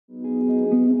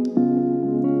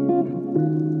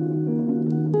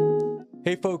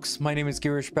Hey folks, my name is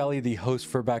Girish, the host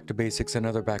for Back to Basics,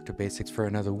 another Back to Basics for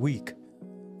another week.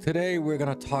 Today we're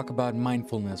going to talk about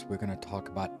mindfulness. We're going to talk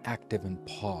about active and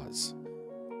pause.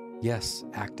 Yes,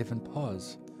 active and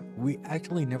pause. We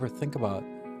actually never think about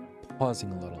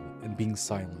pausing a little and being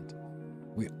silent.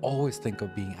 We always think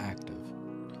of being active.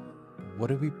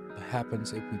 What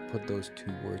happens if we put those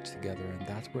two words together? And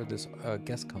that's where this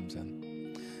guest comes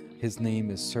in. His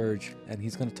name is Serge, and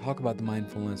he's going to talk about the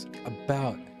mindfulness,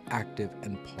 about active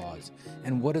and pause,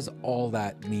 and what does all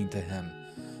that mean to him.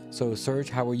 So Serge,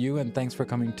 how are you? And thanks for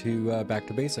coming to Back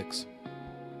to Basics.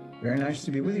 Very nice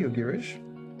to be with you, Girish.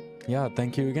 Yeah,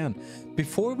 thank you again.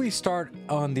 Before we start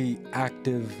on the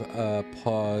active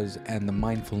pause and the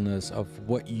mindfulness of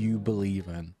what you believe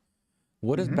in,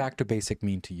 what does Back to Basic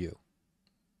mean to you?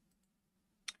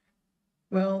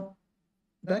 Well,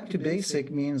 back to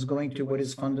basic means going to what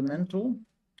is fundamental,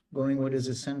 going what is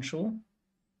essential.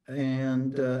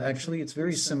 And actually, it's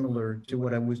very similar to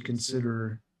what I would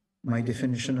consider my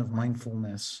definition of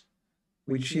mindfulness,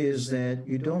 which is that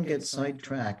you don't get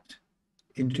sidetracked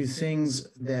into things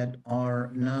that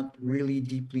are not really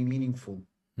deeply meaningful.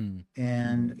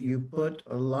 And you put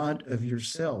a lot of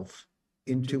yourself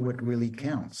into what really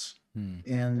counts. And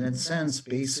in that sense,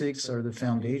 basics are the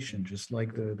foundation, just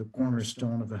like the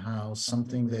cornerstone of a house,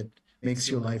 something that makes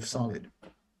your life solid.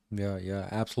 Yeah,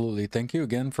 absolutely. Thank you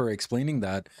again for explaining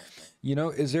that. You know,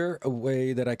 is there a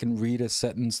way that I can read a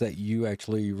sentence that you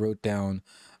actually wrote down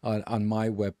on my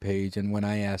webpage? And when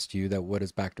I asked you that, what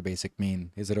does Back to Basic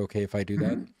mean? Is it okay if I do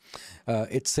that?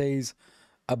 It says,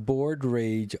 a bored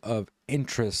rage of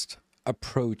interest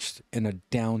approached in a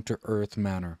down-to-earth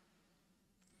manner.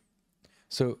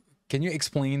 So can you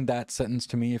explain that sentence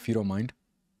to me, if you don't mind?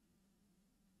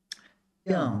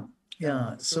 Yeah.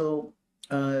 So,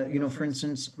 for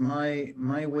instance, my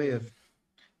way of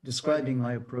describing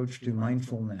my approach to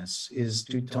mindfulness is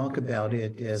to talk about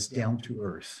it as down to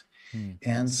earth.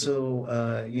 And so,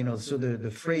 so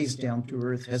the phrase down to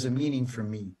earth has a meaning for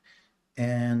me.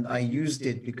 And I used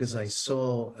it because I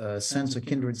saw a sense of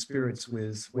kindred spirits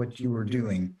with what you were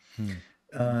doing.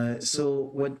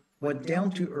 So what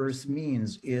down to earth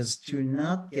means is to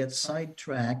not get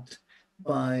sidetracked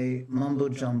by mumbo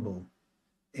jumbo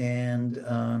and,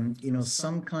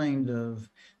 some kind of,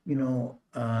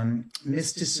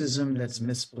 mysticism that's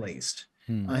misplaced.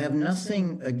 I have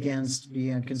nothing against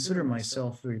being, I consider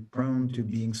myself very prone to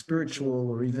being spiritual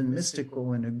or even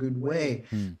mystical in a good way.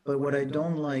 But what I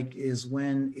don't like is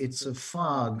when it's a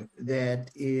fog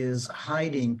that is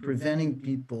hiding, preventing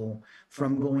people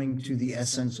from going to the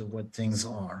essence of what things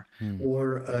are,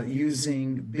 or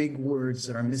using big words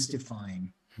that are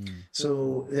mystifying.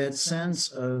 So that sense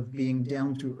of being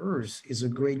down to earth is a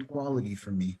great quality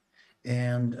for me.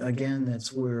 And again,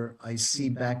 that's where I see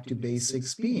Back to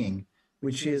Basics being,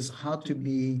 which is how to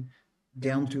be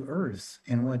down to earth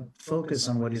and focus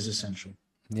on what is essential.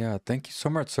 Yeah, thank you so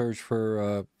much, Serge,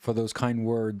 for those kind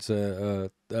words,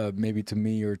 maybe to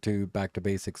me or to Back to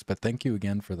Basics. But thank you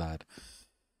again for that.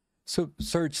 So,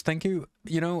 Serge, thank you.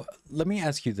 Let me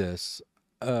ask you this.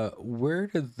 Where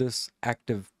did this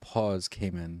active pause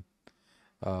came in?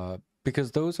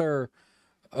 Because those are,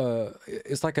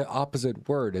 it's like an opposite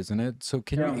word, isn't it? So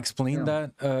can you explain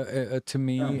that to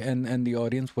me and the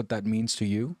audience, what that means to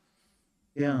you?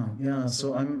 Yeah.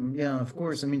 So of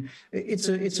course. I mean, it's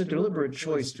a deliberate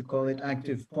choice to call it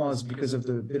active pause because of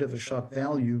the bit of a shock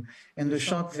value, and the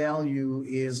shock value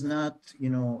is not,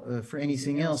 for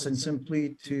anything else, and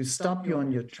simply to stop you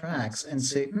on your tracks and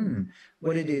say,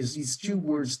 what it is, these two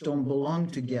words don't belong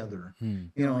together,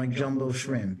 like jumbo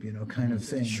shrimp, kind of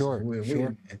thing. Sure.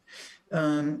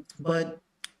 But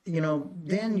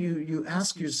then you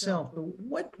ask yourself,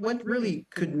 what really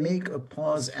could make a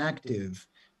pause active?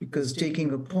 Because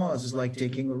taking a pause is like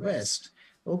taking a rest.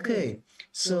 Okay,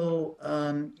 so,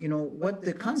 what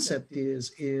the concept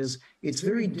is it's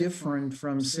very different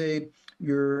from, say,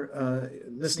 you're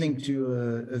listening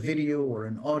to a video or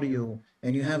an audio,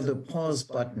 and you have the pause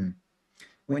button.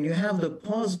 When you have the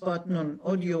pause button on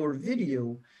audio or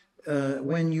video,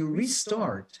 when you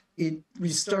restart, it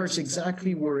restarts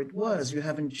exactly where it was. You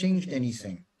haven't changed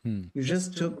anything. You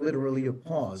just took literally a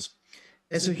pause.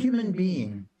 As a human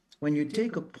being, when you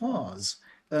take a pause,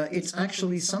 it's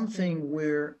actually something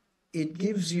where it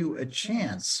gives you a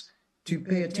chance to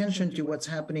pay attention to what's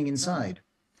happening inside,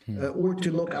 or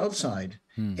to look outside,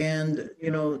 and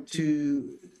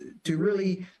to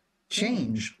really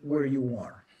change where you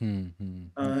are.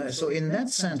 So in that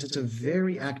sense, it's a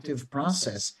very active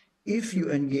process if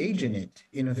you engage in it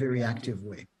in a very active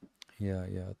way. Yeah.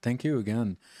 Thank you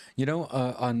again.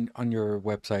 On your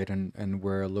website and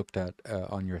where I looked at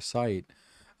on your site,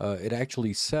 it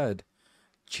actually said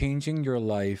changing your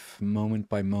life moment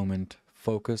by moment,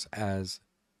 focus as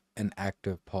an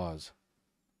active pause.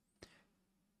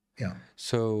 Yeah.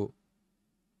 So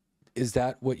is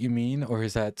that what you mean, or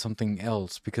is that something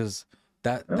else? Because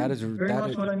that is very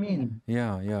much what I mean.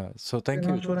 yeah. So thank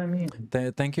Very you. much what I mean.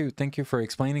 Thank you for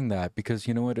explaining that, because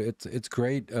you know what, it's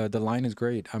great. The line is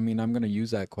great. I mean, I'm going to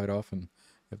use that quite often,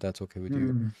 if that's okay with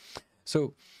you.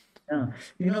 So yeah,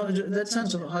 that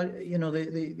sense of how,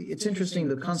 it's interesting,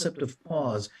 the concept of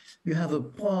pause. You have a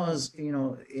pause,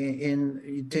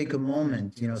 you take a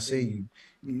moment, say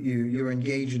you're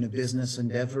engaged in a business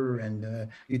endeavor, and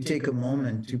you take a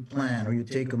moment to plan, or you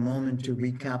take a moment to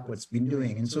recap what's been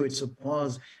doing. And so it's a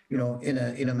pause,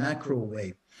 in a macro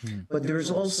way. But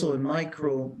there's also a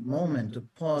micro moment, a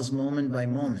pause moment by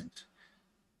moment.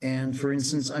 And for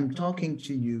instance, I'm talking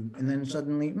to you, and then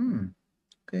suddenly,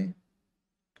 okay,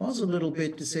 pause a little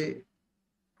bit to say,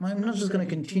 I'm not just going to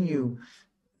continue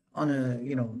on a,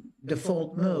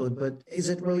 default mode, but is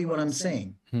it really what I'm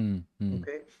saying?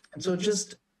 Okay. And so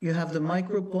just, you have the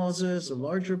micro pauses, the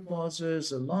larger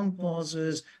pauses, the long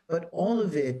pauses, but all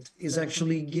of it is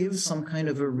actually gives some kind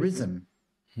of a rhythm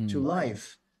to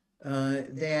life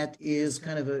that is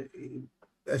kind of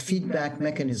a feedback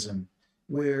mechanism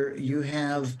where you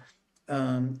have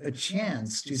a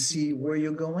chance to see where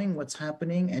you're going, what's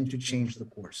happening, and to change the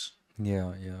course.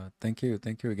 Yeah. Thank you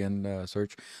again,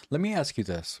 Serge. Let me ask you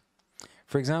this.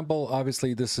 For example,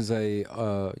 obviously this is a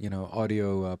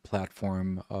audio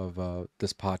platform of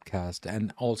this podcast,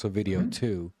 and also video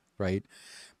too, right?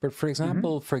 But for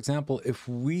example, if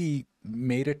we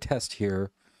made a test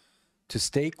here to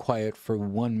stay quiet for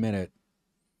 1 minute,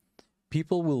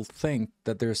 people will think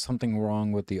that there's something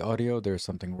wrong with the audio, there's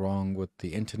something wrong with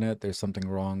the internet, there's something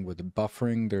wrong with the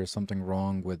buffering, there's something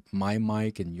wrong with my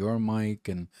mic and your mic,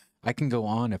 and I can go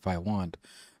on if I want.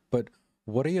 But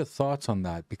what are your thoughts on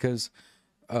that? Because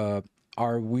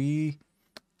are we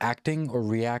acting or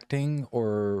reacting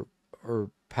or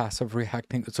passive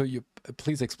reacting? So you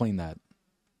please explain that.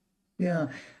 Yeah,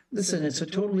 listen, it's a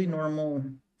totally normal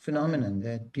phenomenon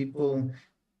that people,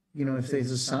 if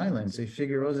there's a silence, they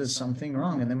figure, oh, there's something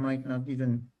wrong, and they might not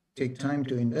even take time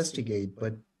to investigate,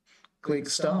 but click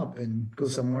stop and go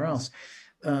somewhere else.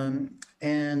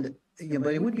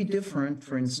 But it would be different,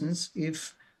 for instance,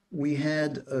 if we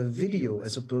had a video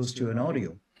as opposed to an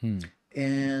audio.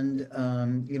 And,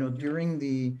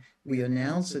 we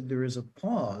announced that there is a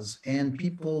pause, and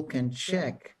people can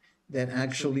check that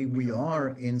actually we are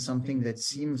in something that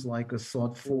seems like a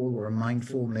thoughtful or a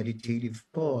mindful meditative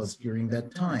pause during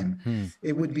that time.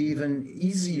 It would be even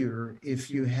easier if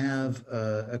you have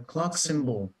a clock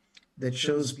symbol that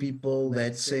shows people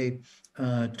that say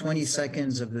 20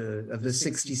 seconds of the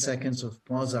 60 seconds of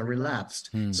pause are relapsed,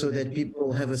 so that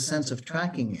people have a sense of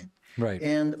tracking it. Right.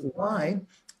 And why?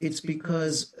 It's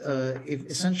because if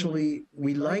essentially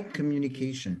we like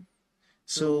communication.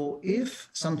 So if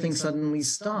something suddenly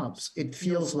stops, it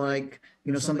feels like,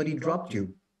 somebody dropped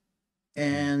you.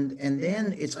 And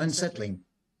then it's unsettling.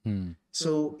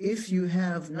 So if you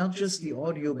have not just the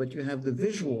audio, but you have the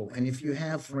visual, and if you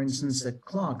have, for instance, that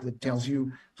clock that tells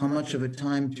you how much of a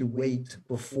time to wait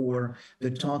before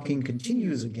the talking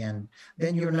continues again,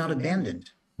 then you're not abandoned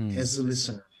as the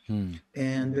listener.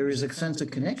 And there is a sense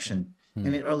of connection.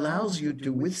 And it allows you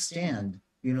to withstand,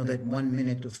 that 1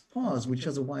 minute of pause, which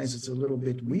otherwise it's a little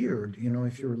bit weird.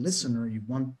 If you're a listener, you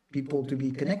want people to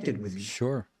be connected with you.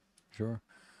 Sure.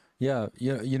 Yeah.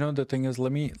 The thing is,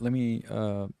 let me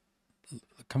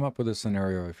come up with a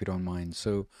scenario, if you don't mind.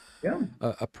 So yeah.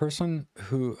 A person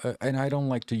who, and I don't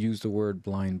like to use the word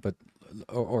blind, but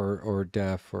or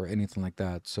deaf or anything like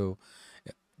that. So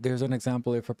there's an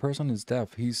example. If a person is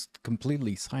deaf, he's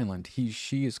completely silent.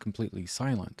 She is completely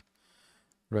silent.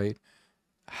 Right?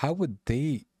 How would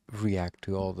they react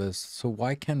to all this? So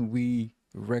why can't we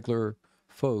regular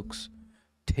folks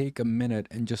take a minute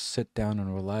and just sit down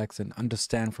and relax and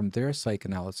understand from their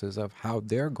psychoanalysis of how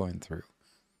they're going through?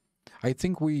 I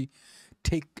think we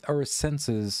take our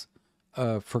senses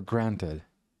for granted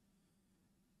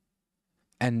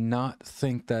and not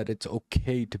think that it's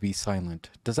okay to be silent.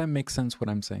 Does that make sense, what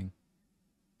I'm saying?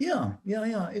 Yeah.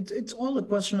 It's all a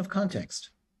question of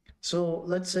context. So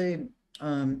let's say,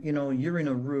 you're in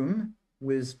a room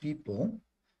with people,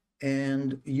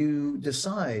 and you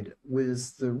decide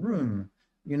with the room,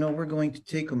 we're going to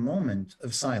take a moment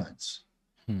of silence.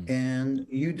 And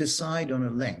you decide on a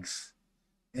length.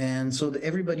 And so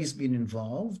everybody's been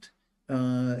involved.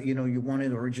 You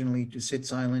wanted originally to sit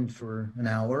silent for an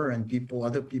hour, and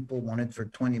other people wanted for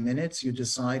 20 minutes. You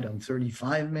decide on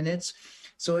 35 minutes.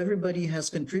 So everybody has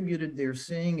contributed their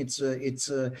thing.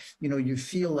 You know, you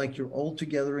feel like you're all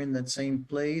together in that same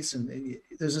place, and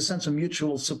there's a sense of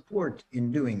mutual support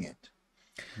in doing it.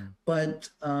 But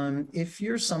if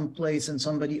you're someplace and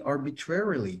somebody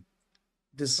arbitrarily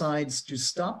decides to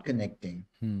stop connecting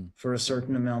for a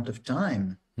certain amount of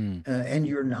time, and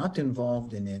you're not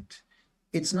involved in it,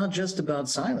 it's not just about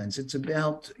silence. It's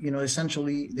about, you know,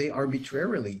 essentially they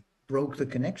arbitrarily broke the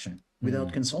connection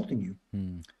without consulting you.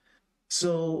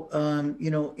 So,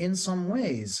 you know, in some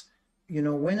ways, you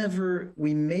know, whenever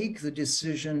we make the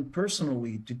decision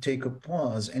personally to take a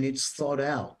pause and it's thought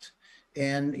out,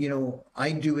 and, you know,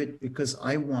 I do it because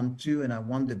I want to and I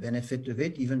want the benefit of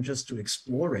it, even just to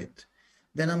explore it,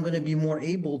 then I'm going to be more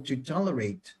able to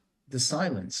tolerate the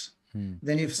silence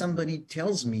than if somebody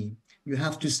tells me you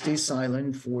have to stay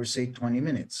silent for, say, 20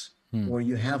 minutes, or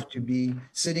you have to be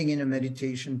sitting in a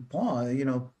meditation pause, you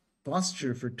know,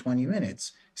 posture for 20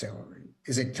 minutes. So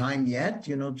is it time yet?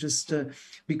 You know, just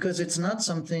because it's not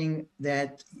something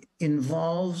that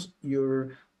involves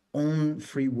your own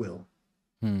free will.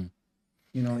 You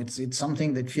know, it's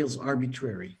something that feels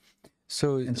arbitrary.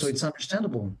 So it's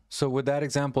understandable. So with that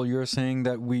example, you're saying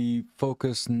that we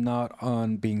focus not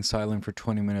on being silent for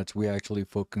 20 minutes. We're actually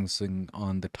focusing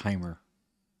on the timer.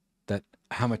 That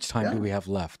how much time do we have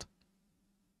left?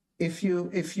 If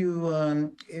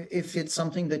it's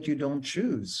something that you don't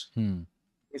choose,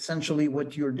 essentially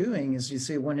what you're doing is you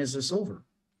say, when is this over?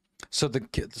 So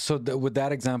with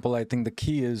that example, I think the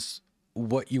key is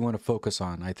what you want to focus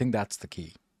on. I think that's the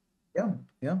key.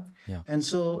 Yeah. And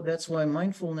so that's why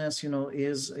mindfulness, you know,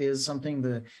 is something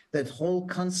that whole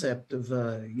concept of,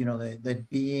 you know, that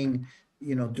being,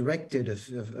 you know, directed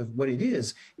of what it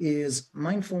is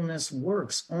mindfulness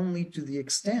works only to the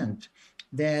extent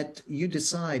that you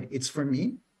decide it's for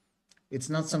me. It's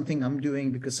not something I'm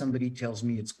doing because somebody tells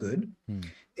me it's good.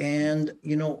 And,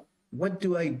 you know, what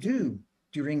do I do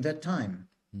during that time?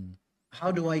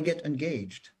 How do I get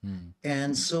engaged?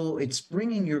 And so it's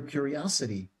bringing your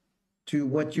curiosity to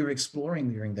what you're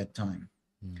exploring during that time.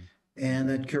 And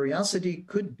that curiosity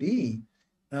could be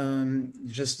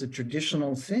just the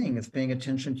traditional thing of paying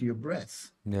attention to your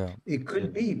breath. It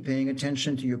could be paying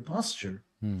attention to your posture.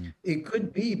 It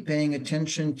could be paying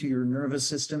attention to your nervous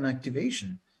system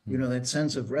activation, you know, that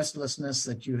sense of restlessness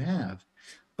that you have.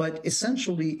 But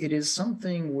essentially, it is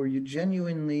something where you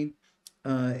genuinely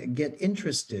get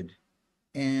interested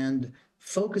and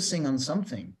focusing on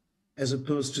something, as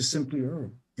opposed to simply,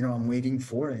 you know, I'm waiting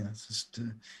for it. It's just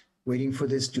waiting for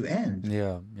this to end.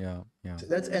 Yeah. So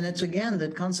it's again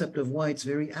that concept of why it's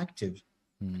very active.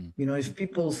 You know, if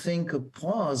people think a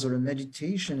pause or a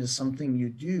meditation is something you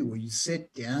do, where you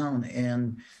sit down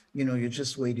and, you know, you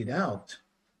just wait it out,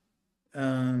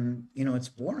 you know, it's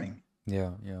boring.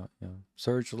 Yeah.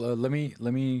 Serge, let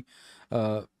me.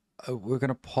 We're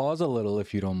gonna pause a little,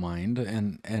 if you don't mind,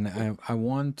 and I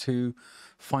want to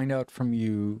find out from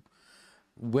you,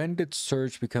 when did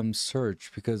Serge become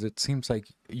Serge? Because it seems like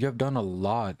you have done a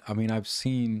lot. I mean, I've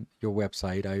seen your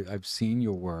website, I've seen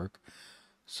your work.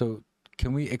 So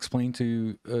can we explain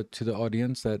to the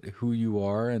audience that who you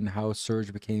are and how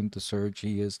Serge became the Serge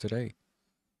he is today?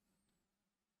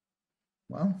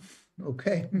 Well,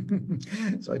 okay.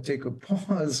 So I take a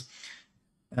pause,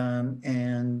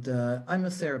 and I'm a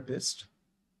therapist,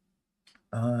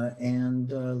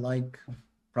 and like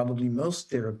probably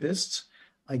most therapists,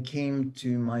 I came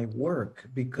to my work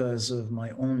because of my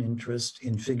own interest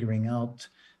in figuring out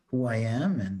who I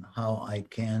am and how I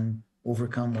can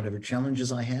overcome whatever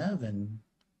challenges I have and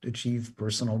achieve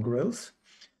personal growth.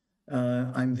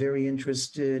 I'm very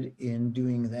interested in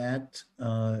doing that.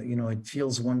 You know, it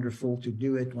feels wonderful to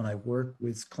do it when I work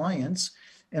with clients.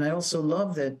 And I also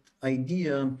love that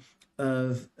idea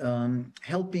of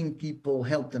helping people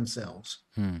help themselves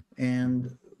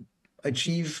and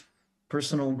achieve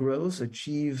personal growth,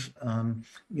 achieve,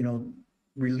 you know,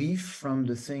 relief from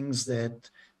the things that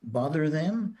bother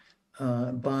them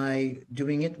by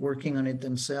doing it, working on it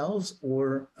themselves,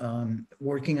 or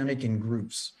working on it in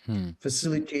groups,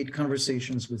 facilitate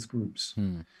conversations with groups.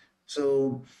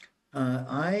 So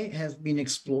I have been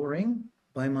exploring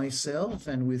by myself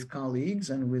and with colleagues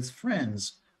and with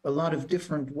friends a lot of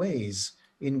different ways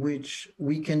in which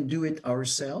we can do it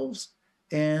ourselves.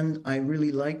 And I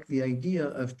really like the idea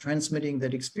of transmitting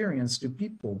that experience to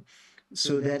people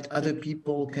so that other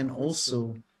people can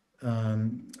also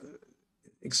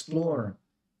explore,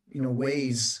 you know,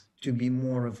 ways to be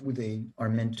more of who they are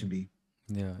meant to be.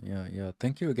 Yeah.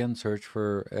 Thank you again, Serge,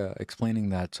 for explaining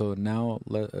that. So now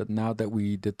that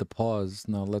we did the pause,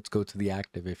 now let's go to the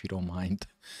active, if you don't mind.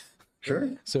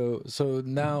 Sure. So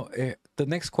now the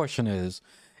next question is,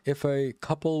 if a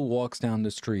couple walks down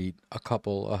the street, a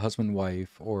husband,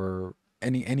 wife, or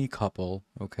any couple,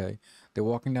 okay, they're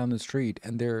walking down the street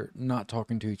and they're not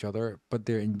talking to each other, but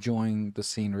they're enjoying the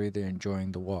scenery, they're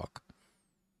enjoying the walk.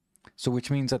 So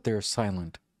which means that they're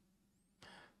silent.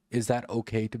 Is that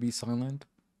okay to be silent?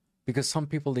 Because some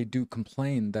people, they do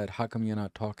complain that how come you're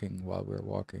not talking while we're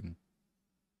walking?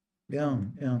 Yeah,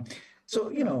 yeah. So,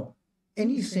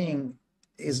 anything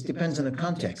depends on the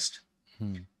context.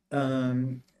 Hmm.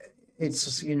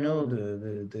 It's,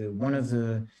 the one of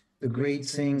the great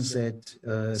things that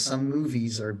some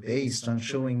movies are based on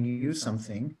showing you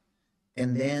something,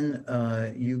 and then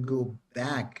you go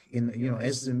back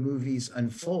as the movies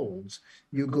unfolds,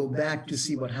 you go back to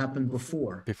see what happened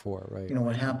before. Before, right?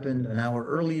 What happened an hour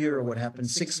earlier, or what happened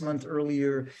 6 months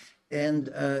earlier, and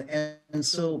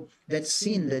so that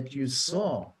scene that you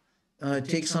saw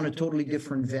takes on a totally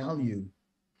different value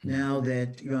now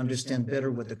that you understand better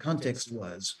what the context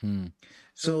was.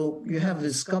 So you have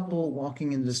this couple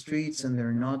walking in the streets and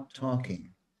they're not talking.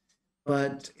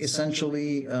 But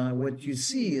essentially, what you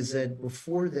see is that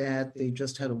before that, they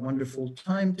just had a wonderful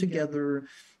time together,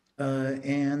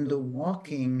 and the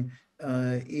walking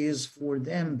is for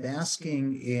them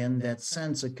basking in that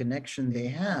sense of connection they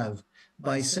have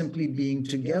by simply being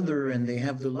together, and they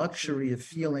have the luxury of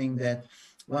feeling that,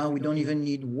 wow, we don't even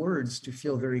need words to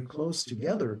feel very close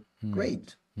together.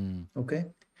 Great. Okay.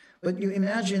 But you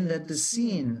imagine that the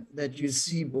scene that you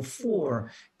see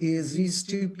before is these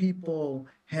two people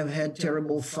have had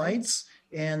terrible fights,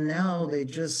 and now they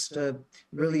just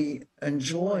really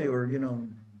enjoy, or,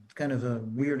 kind of a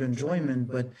weird enjoyment,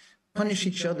 but punish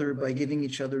each other by giving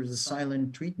each other the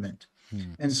silent treatment.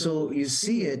 And so you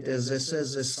see it, as it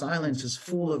says, the silence is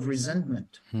full of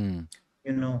resentment.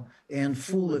 And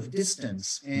full of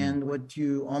distance. And what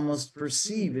you almost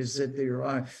perceive is that they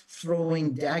are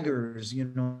throwing daggers,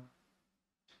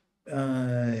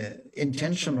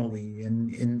 intentionally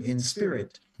in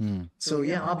spirit. So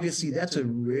yeah, obviously that's a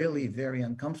really very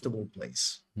uncomfortable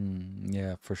place.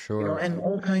 Yeah, for sure. And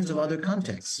all kinds of other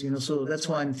contexts, so that's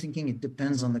why I'm thinking it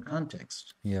depends on the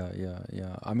context. Yeah.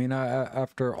 I mean,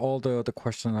 after all the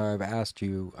questions I've asked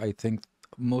you, I think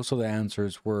most of the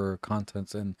answers were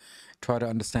contents and try to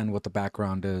understand what the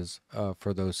background is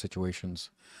for those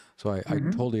situations. So I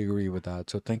totally agree with that.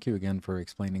 So thank you again for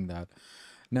explaining that.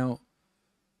 Now,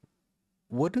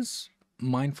 what does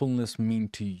mindfulness mean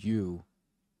to you?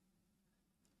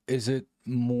 Is it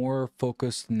more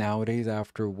focused nowadays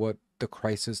after what the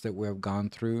crisis that we have gone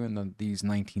through in these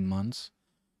 19 months?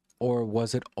 Or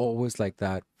was it always like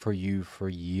that for you for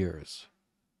years?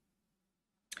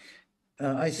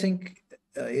 I think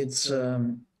it's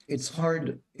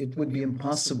hard. It would be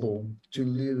impossible to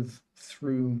live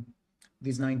through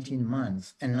these 19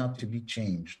 months and not to be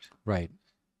changed. Right.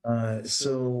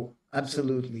 So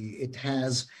absolutely, it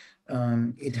has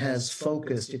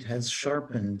focused, it has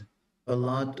sharpened a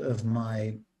lot of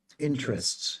my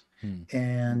interests,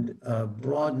 and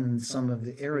broadened some of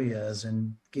the areas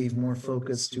and gave more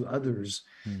focus to others.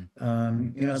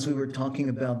 As we were talking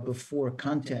about before,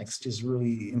 context is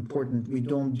really important. We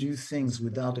don't do things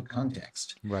without a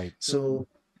context. Right. So,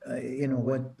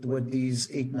 what these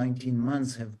 19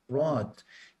 months have brought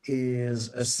is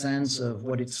a sense of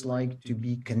what it's like to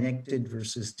be connected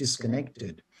versus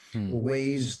disconnected,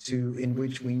 ways in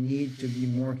which we need to be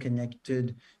more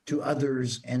connected to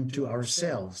others and to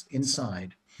ourselves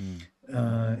inside,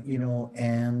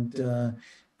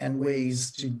 and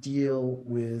ways to deal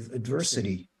with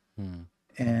adversity.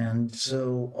 And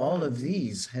so all of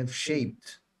these have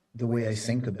shaped the way I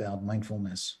think about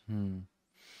mindfulness.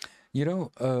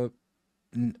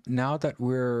 Now that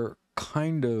we're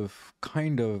kind of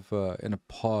in a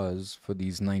pause for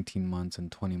these 19 months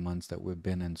and 20 months that we've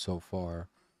been in so far,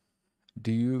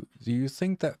 do you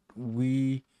think that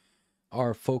we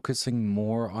are focusing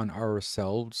more on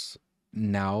ourselves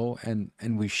now and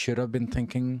we should have been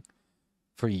thinking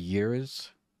for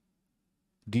years?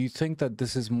 Do you think that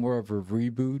this is more of a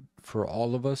reboot for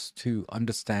all of us to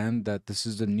understand that this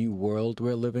is the new world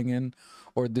we're living in,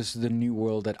 or this is the new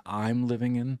world that I'm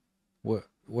living in? What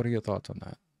are your thoughts on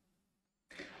that?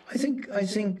 I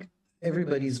think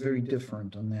everybody's very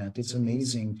different on that. It's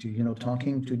amazing to,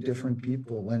 talking to different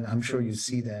people, and I'm sure you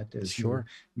see that as Sure.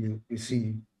 you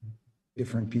see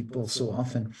different people so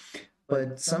often.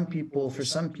 But for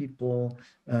some people,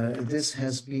 this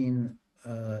has been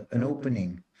an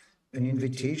opening, an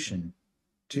invitation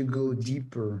to go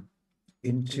deeper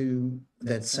into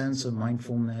that sense of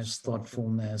mindfulness,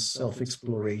 thoughtfulness,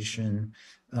 self-exploration,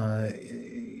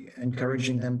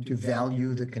 encouraging them to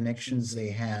value the connections they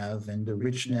have and the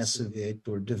richness of it,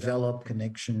 or develop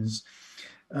connections.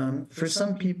 For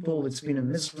some people, it's been a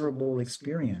miserable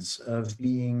experience of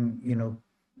being,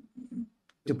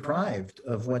 deprived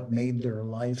of what made their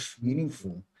life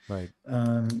meaningful. Right.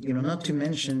 Not to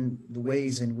mention the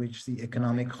ways in which the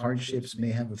economic hardships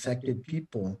may have affected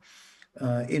people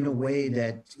in a way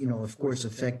that, of course,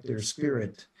 affect their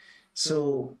spirit.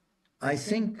 So I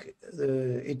think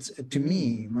it's, to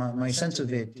me, my sense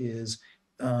of it is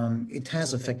it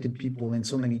has affected people in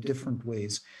so many different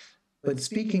ways. But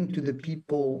speaking to the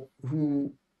people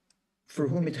for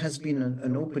whom it has been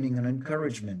an opening, an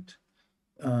encouragement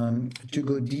to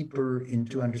go deeper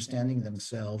into understanding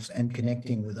themselves and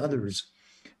connecting with others.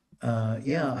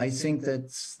 I think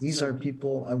that these are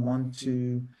people I want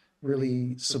to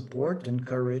really support,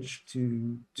 encourage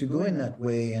to go in that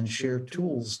way and share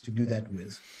tools to do that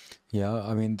with. Yeah,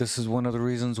 I mean, this is one of the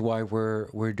reasons why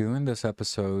we're doing this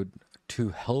episode, to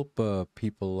help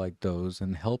people like those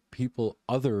and help people,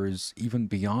 others, even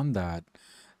beyond that.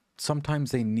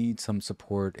 Sometimes they need some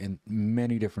support in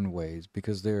many different ways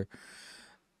because they're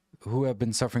who have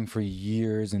been suffering for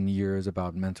years and years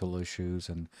about mental issues,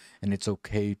 and it's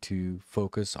okay to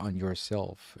focus on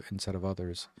yourself instead of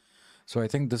others. So I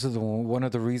think this is one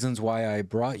of the reasons why I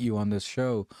brought you on this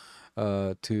show,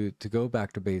 to go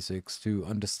back to basics, to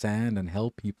understand and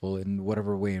help people in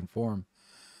whatever way and form.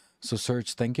 So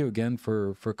Serge, thank you again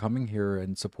for coming here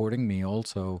and supporting me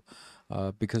also,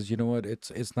 because you know what,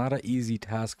 it's not an easy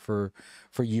task for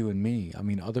you and me. I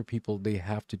mean, other people, they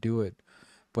have to do it,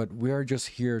 but we are just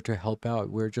here to help out.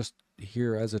 We're just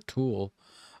here as a tool,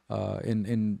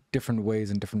 in different ways,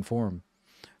 in different form.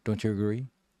 Don't you agree?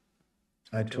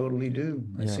 I totally do.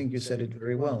 I think you said it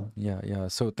very well. Yeah.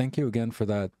 So thank you again for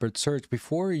that. But Serge,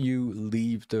 before you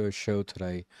leave the show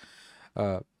today,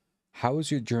 how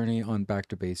was your journey on Back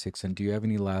to Basics, and do you have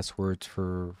any last words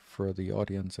for the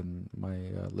audience and my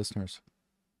listeners?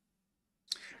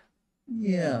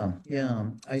 Yeah.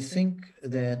 I think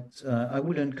that I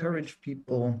would encourage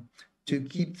people to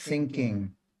keep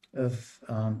thinking of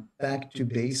back to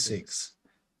basics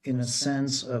in a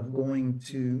sense of going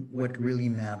to what really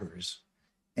matters,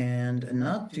 and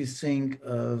not to think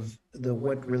of the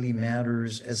what really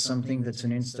matters as something that's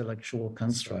an intellectual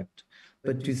construct,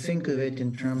 but to think of it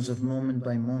in terms of moment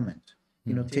by moment,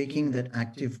 taking that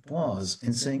active pause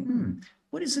and saying,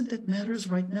 what is it that matters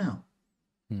right now?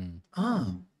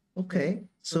 Okay.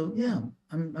 So yeah,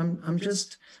 I'm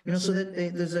just, so that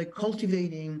there's a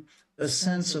cultivating a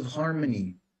sense of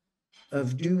harmony,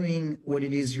 of doing what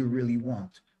it is you really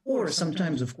want. Or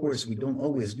sometimes, of course, we don't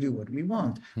always do what we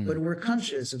want, but we're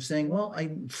conscious of saying, well,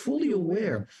 I'm fully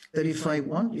aware that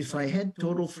if I had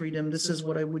total freedom, this is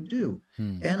what I would do.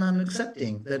 And I'm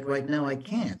accepting that right now I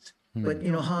can't. But,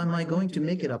 how am I going to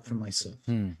make it up for myself?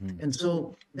 And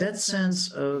so that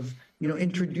sense of,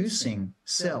 introducing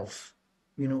self,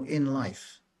 in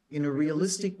life, in a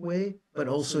realistic way, but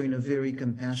also in a very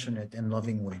compassionate and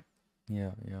loving way.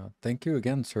 Yeah. Thank you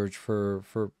again, Serge,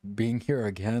 for being here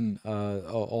again.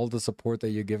 All the support that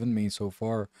you've given me so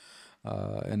far,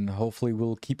 and hopefully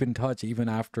we'll keep in touch even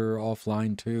after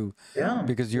offline too. Yeah,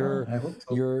 because I hope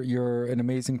so. you're an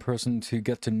amazing person to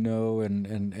get to know,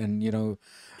 and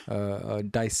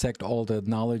dissect all the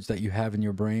knowledge that you have in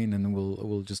your brain, and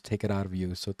we'll just take it out of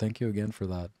you. So thank you again for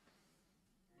that.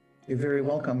 You're very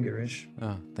welcome, Girish.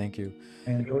 Thank you.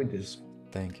 I enjoyed this.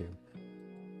 Thank you.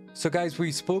 So guys,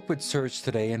 we spoke with Serge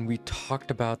today, and we talked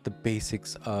about the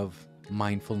basics of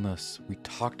mindfulness. We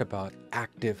talked about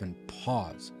active and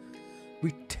pause.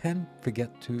 We tend to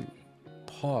forget to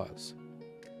pause.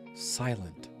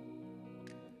 Silent.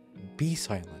 Be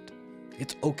silent.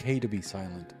 It's okay to be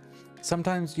silent.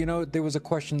 Sometimes, there was a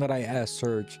question that I asked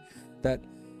Serge that,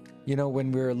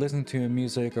 when we're listening to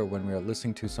music, or when we're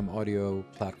listening to some audio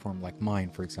platform like mine,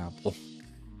 for example,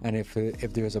 and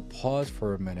if there's a pause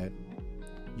for a minute,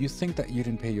 you think that you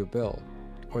didn't pay your bill,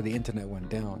 or the internet went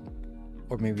down,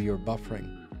 or maybe you're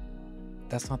buffering.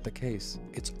 That's not the case.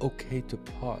 It's okay to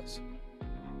pause.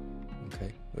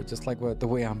 Okay? Just like the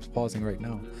way I'm pausing right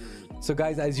now. So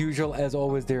guys, as usual, as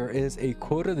always, there is a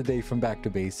quote of the day from Back to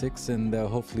Basics, and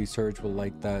hopefully Serge will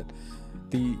like that.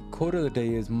 The quote of the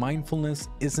day is, mindfulness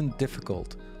isn't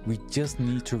difficult. We just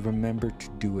need to remember to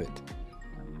do it.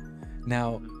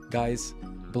 Now, guys,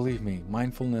 believe me,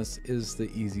 mindfulness is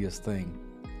the easiest thing.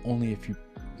 Only if you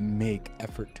make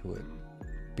effort to it,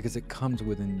 because it comes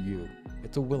within you.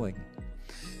 It's a willing.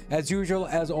 As usual,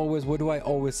 as always, what do I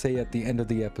always say at the end of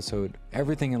the episode?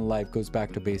 Everything in life goes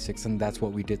back to basics, and that's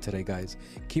what we did today, guys.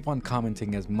 Keep on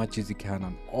commenting as much as you can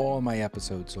on all my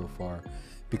episodes so far,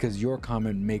 because your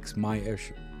comment makes my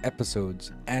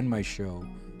episodes and my show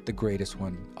the greatest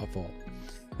one of all.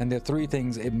 And there are three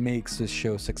things it makes this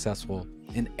show successful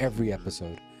in every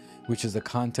episode, which is the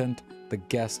content, the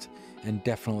guest, and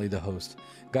definitely the host.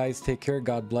 Guys, take care,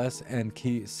 God bless, and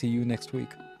see you next week.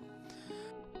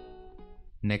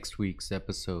 Next week's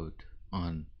episode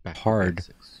on Back to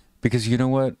Basics. Because you know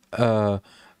what?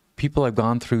 People have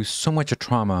gone through so much of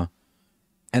trauma,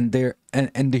 and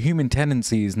the human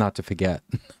tendency is not to forget.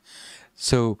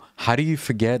 So how do you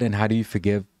forget and how do you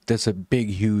forgive? That's a big,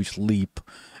 huge leap.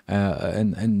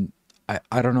 And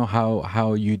I don't know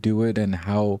how you do it and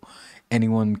how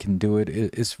anyone can do it.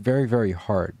 It's very, very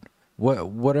hard.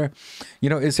 What are,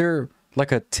 is there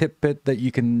like a tidbit that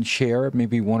you can share?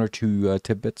 Maybe one or two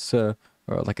tidbits, or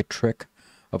like a trick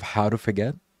of how to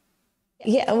forget?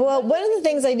 Yeah, well, one of the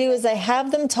things I do is I have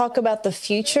them talk about the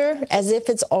future as if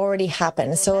it's already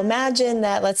happened. So imagine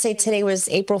that, let's say today was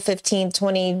April 15th,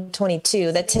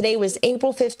 2022, that today was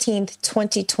April 15th,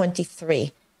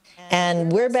 2023.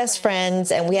 And we're best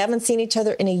friends and we haven't seen each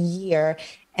other in a year.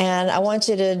 And I want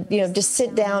you to, just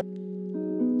sit down.